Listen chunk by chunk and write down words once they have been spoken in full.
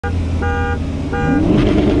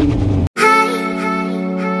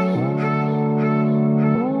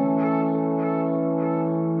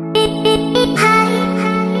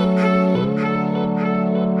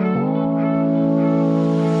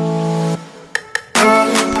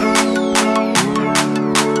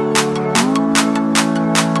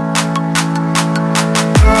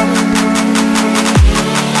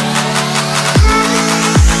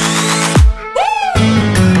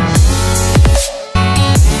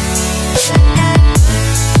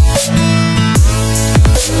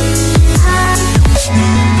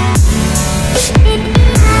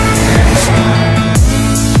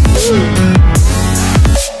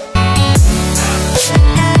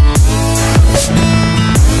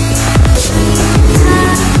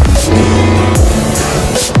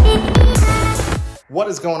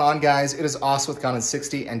is going on, guys? It is Austin with Gone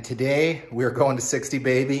 60, and today we are going to 60,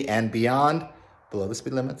 baby, and beyond, below the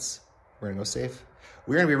speed limits. We're gonna go safe.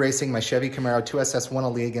 We're gonna be racing my Chevy Camaro 2SS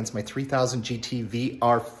 1LE against my 3000GT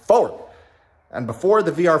VR4. And before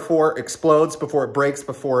the VR4 explodes, before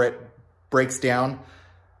it breaks down,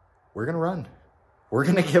 we're gonna run. We're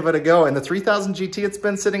gonna give it a go. And the 3000GT, it's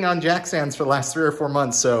been sitting on jack stands for the last 3 or 4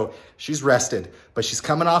 months, so she's rested, but she's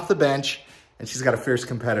coming off the bench and she's got a fierce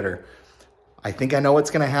competitor. I think I know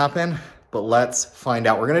what's gonna happen, but let's find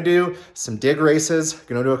out. We're gonna do some dig races,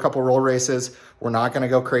 gonna do a couple roll races. We're not gonna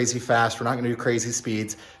go crazy fast. We're not gonna do crazy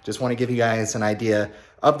speeds. Just wanna give you guys an idea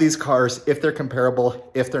of these cars, if they're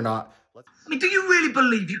comparable, if they're not. I mean, do you really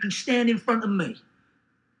believe you can stand in front of me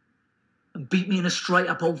and beat me in a straight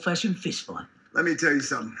up old fashioned fist fight? Let me tell you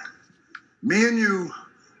something. Me and you,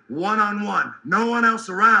 one-on-one, no one else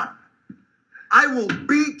around. I will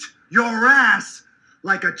beat your ass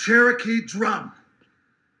like a Cherokee drum.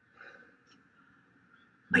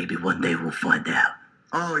 Maybe one day we'll find out.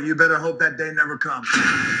 Oh, you better hope that day never comes.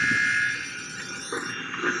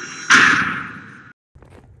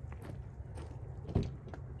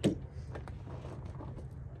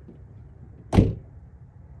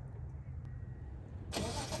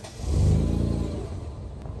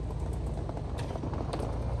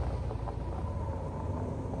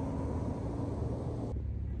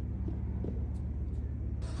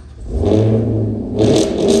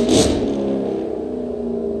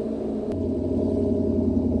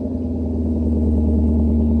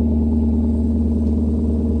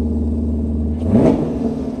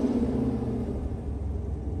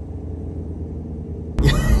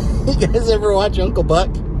 You guys ever watch Uncle Buck?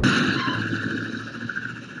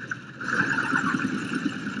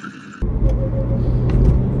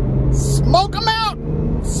 Smoke him out!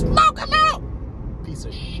 Smoke him out! Piece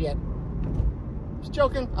of shit. Just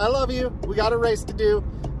joking. I love you. We got a race to do.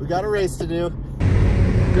 We got a race to do.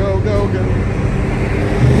 Go, go, go.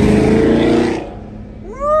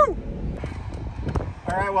 Woo!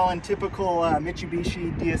 Alright, well, in typical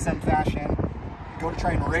Mitsubishi DSM fashion, go to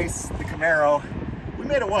try and race the Camaro. We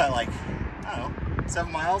made it, what, like, I don't know,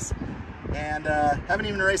 7 miles, and haven't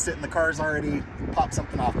even raced it, and the car's already popped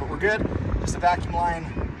something off, but we're good. Just a vacuum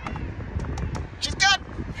line. She's good.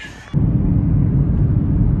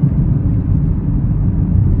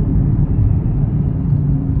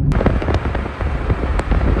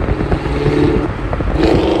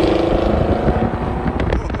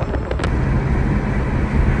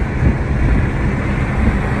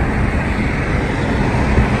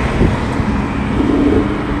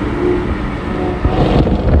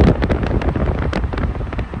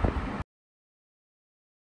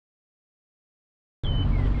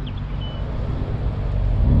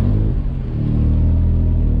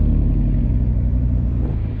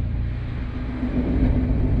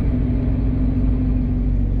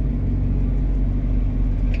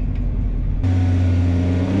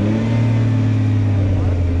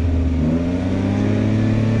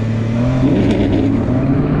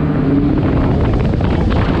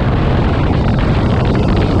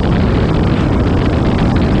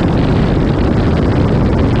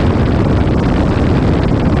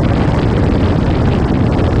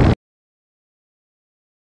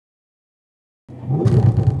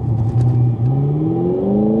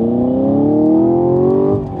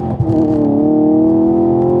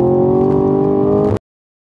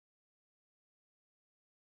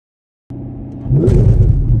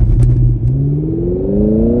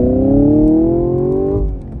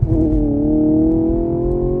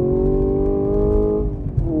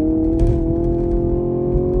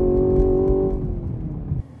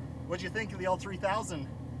 What'd you think of the old 3000?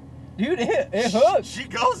 Dude, it hooks. She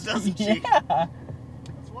goes, doesn't she? Yeah.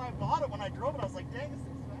 That's why I bought it. When I drove it, I was like, dang, this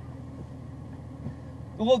thing's fast.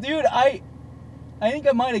 Well, dude, I think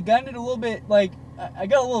I might have gotten it a little bit, like, I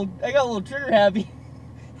got a little trigger happy.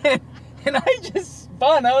 and I just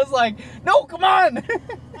spun. I was like, no, come on.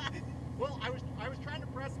 Well, I was trying to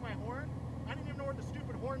press my horn. I didn't even know where the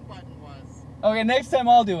stupid horn button was. Okay, next time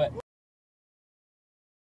I'll do it.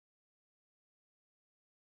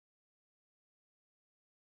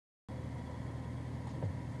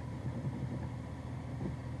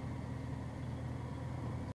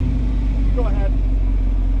 Go ahead.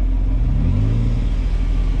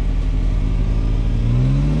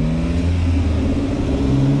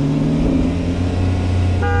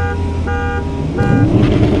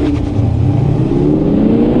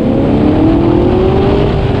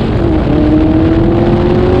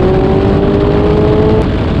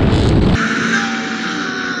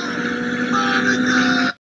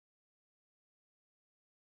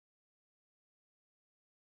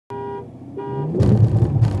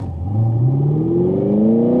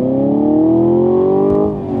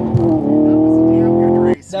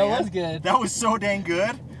 was so dang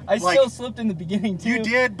good. I still slipped in the beginning too. You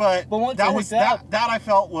did, but once that I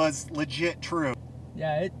felt was legit true.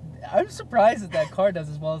 Yeah, I'm surprised that car does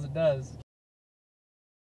as well as it does.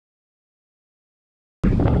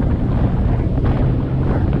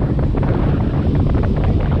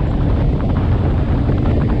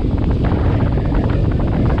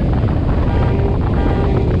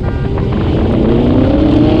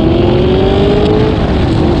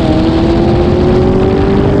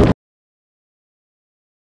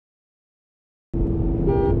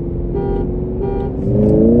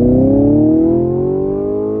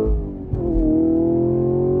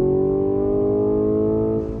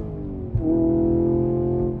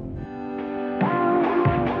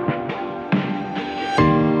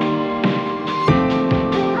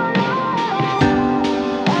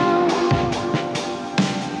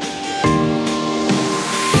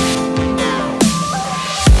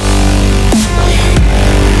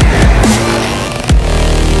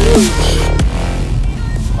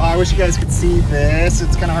 I wish you guys could see this.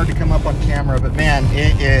 It's kind of hard to come up on camera, but man,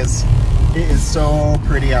 it is so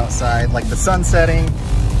pretty outside. Like the sun setting.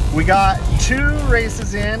 We got 2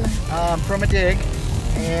 races in from a dig,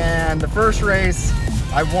 and the first race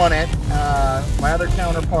I won it. My other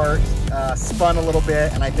counterpart spun a little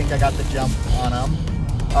bit, and I think I got the jump on him.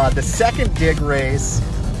 The second dig race,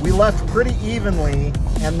 we left pretty evenly,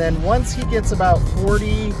 and then once he gets about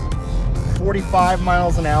 45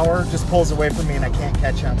 miles an hour, just pulls away from me and I can't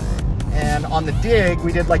catch him. And on the dig,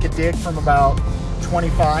 we did like a dig from about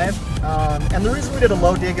 25. And the reason we did a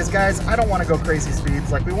low dig is, guys, I don't want to go crazy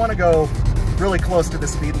speeds. Like, we want to go really close to the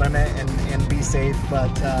speed limit and be safe. But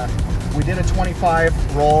we did a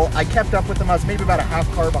 25 roll. I kept up with him. I was maybe about a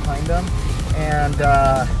half car behind him. And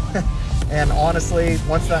and honestly,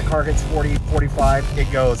 once that car hits 40, 45,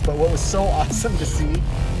 it goes. But what was so awesome to see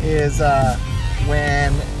is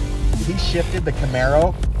when he shifted the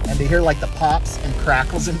Camaro, and to hear like the pops and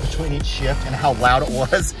crackles in between each shift and how loud it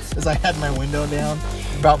was as I had my window down,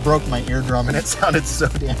 about broke my eardrum, and it sounded so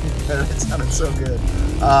damn good. It sounded so good.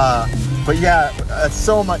 But yeah,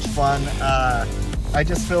 so much fun. I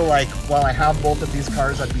just feel like while I have both of these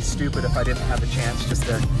cars, I'd be stupid if I didn't have a chance just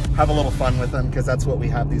to have a little fun with them, because that's what we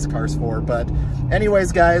have these cars for. But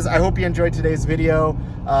anyways, guys, I hope you enjoyed today's video.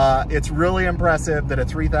 It's really impressive that a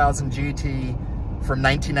 3000 GT from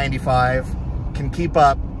 1995 can keep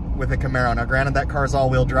up with a Camaro. Now granted, that car's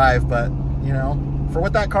all-wheel drive, but you know, for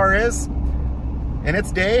what that car is in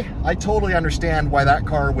its day, I totally understand why that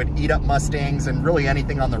car would eat up Mustangs and really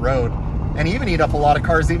anything on the road, and even eat up a lot of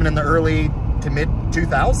cars even in the early to mid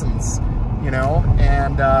 2000s, you know.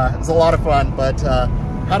 And it was a lot of fun, but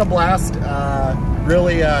had a blast.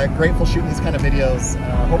 Really grateful shooting these kind of videos.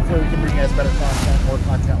 Hopefully we can bring you guys better content, more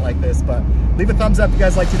content like this. But leave a thumbs up if you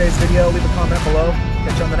guys like today's video. Leave a comment below.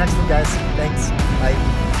 Catch you on the next one, guys. Thanks. Bye.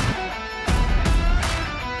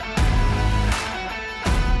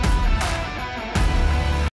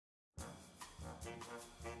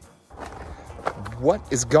 What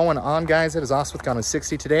is going on, guys? It is Os with Gone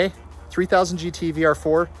 60 today. 3000 GT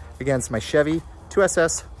VR4 against my Chevy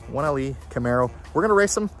 2SS 1LE Camaro. We're gonna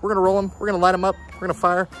race them, we're gonna roll them, we're gonna light them up, we're gonna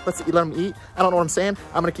fire, let them eat. I don't know what I'm saying.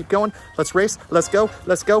 I'm gonna keep going. Let's race, let's go,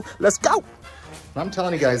 let's go, let's go. I'm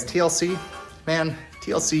telling you guys, TLC, man,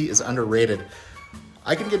 TLC is underrated.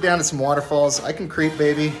 I can get down to some waterfalls, I can creep,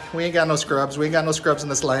 baby. We ain't got no scrubs, we ain't got no scrubs in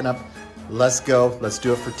this lineup. Let's go, let's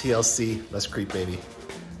do it for TLC, let's creep, baby.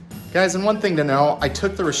 Guys, and one thing to know, I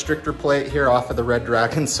took the restrictor plate here off of the Red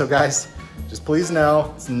Dragon, so guys, just please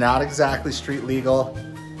know, it's not exactly street legal,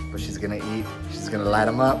 but she's gonna eat, she's gonna light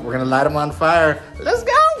them up, we're gonna light them on fire. Let's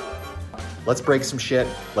go! Let's break some shit,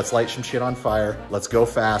 let's light some shit on fire, let's go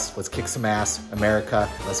fast, let's kick some ass, America,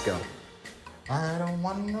 let's go. I don't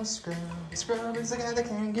want no scrub, scrub is the guy that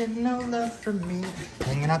can't get no love from me.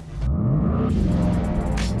 Hanging up.